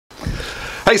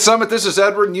Hey Summit, this is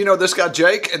Edward, and you know this guy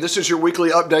Jake, and this is your weekly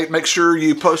update. Make sure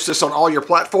you post this on all your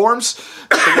platforms,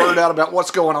 get the word out about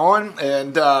what's going on,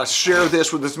 and share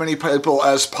this with as many people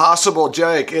as possible.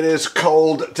 Jake, it is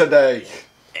cold today.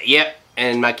 Yep,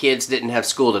 and my kids didn't have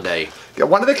school today. Yeah,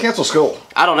 why did they cancel school?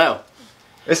 I don't know.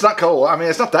 It's not cold. I mean,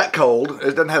 it's not that cold.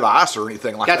 It doesn't have ice or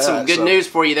anything like that. Got some good news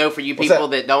for you, though, for you people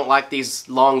that don't like these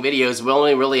long videos. We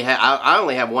only really have, I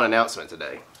only have one announcement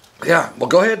today. Yeah, well,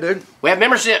 go ahead, dude. We have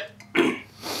membership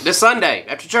this Sunday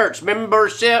after church.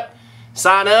 Membership.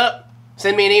 Sign up.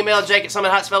 Send me an email,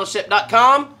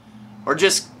 jake@summitheightsfellowship.com, or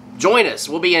just join us.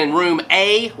 We'll be in room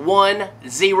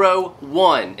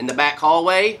A101 in the back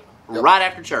hallway right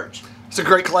after church. It's a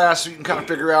great class. You can kind of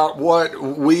figure out what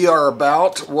we are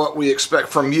about, what we expect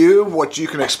from you, what you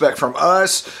can expect from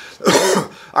us,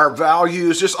 our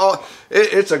values, just all.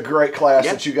 It's a great class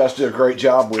that you guys do a great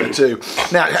job with, too.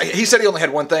 Now, he said he only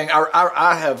had one thing.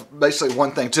 I have basically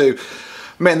one thing, too.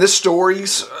 Man, this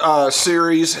stories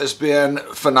series has been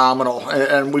phenomenal,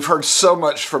 and we've heard so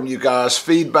much from you guys,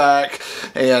 feedback,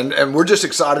 and we're just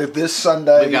excited this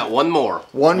Sunday. We've got one more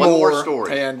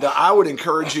story. And I would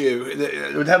encourage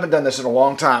you, we haven't done this in a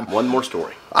long time. One more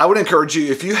story. I would encourage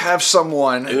you, if you have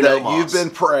someone that you've been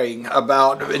praying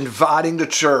about inviting to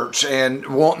church and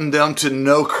wanting them to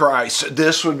know Christ,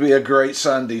 this would be a great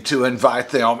Sunday to invite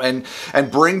them and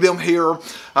bring them here.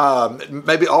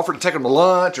 Maybe offer to take them to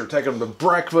lunch or take them to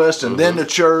breakfast and then to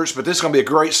church. But this is going to be a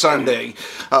great Sunday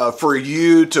for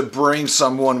you to bring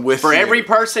someone with you. For every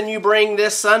person you bring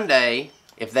this Sunday,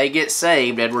 if they get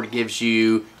saved, Edward gives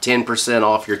you 10%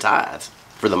 off your tithe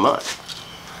for the month.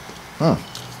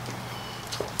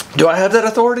 Do I have that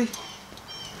authority?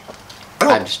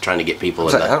 I'm just trying to get people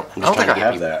in I don't think I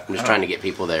have that. I'm just trying to get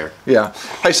people there. Yeah.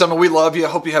 Hey, Summit, we love you. I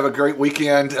hope you have a great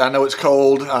weekend. I know it's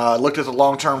cold. Looked at the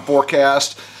long-term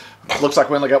forecast. Looks like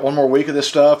we only got one more week of this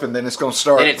stuff, and then it's going to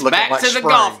start. And it's looking back like to the spring.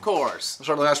 golf course.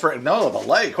 Start looking like spring. No, the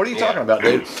lake. What are you talking about,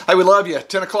 dude? Hey, we love you.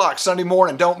 10 o'clock Sunday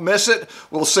morning. Don't miss it.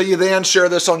 We'll see you then. Share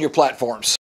this on your platforms.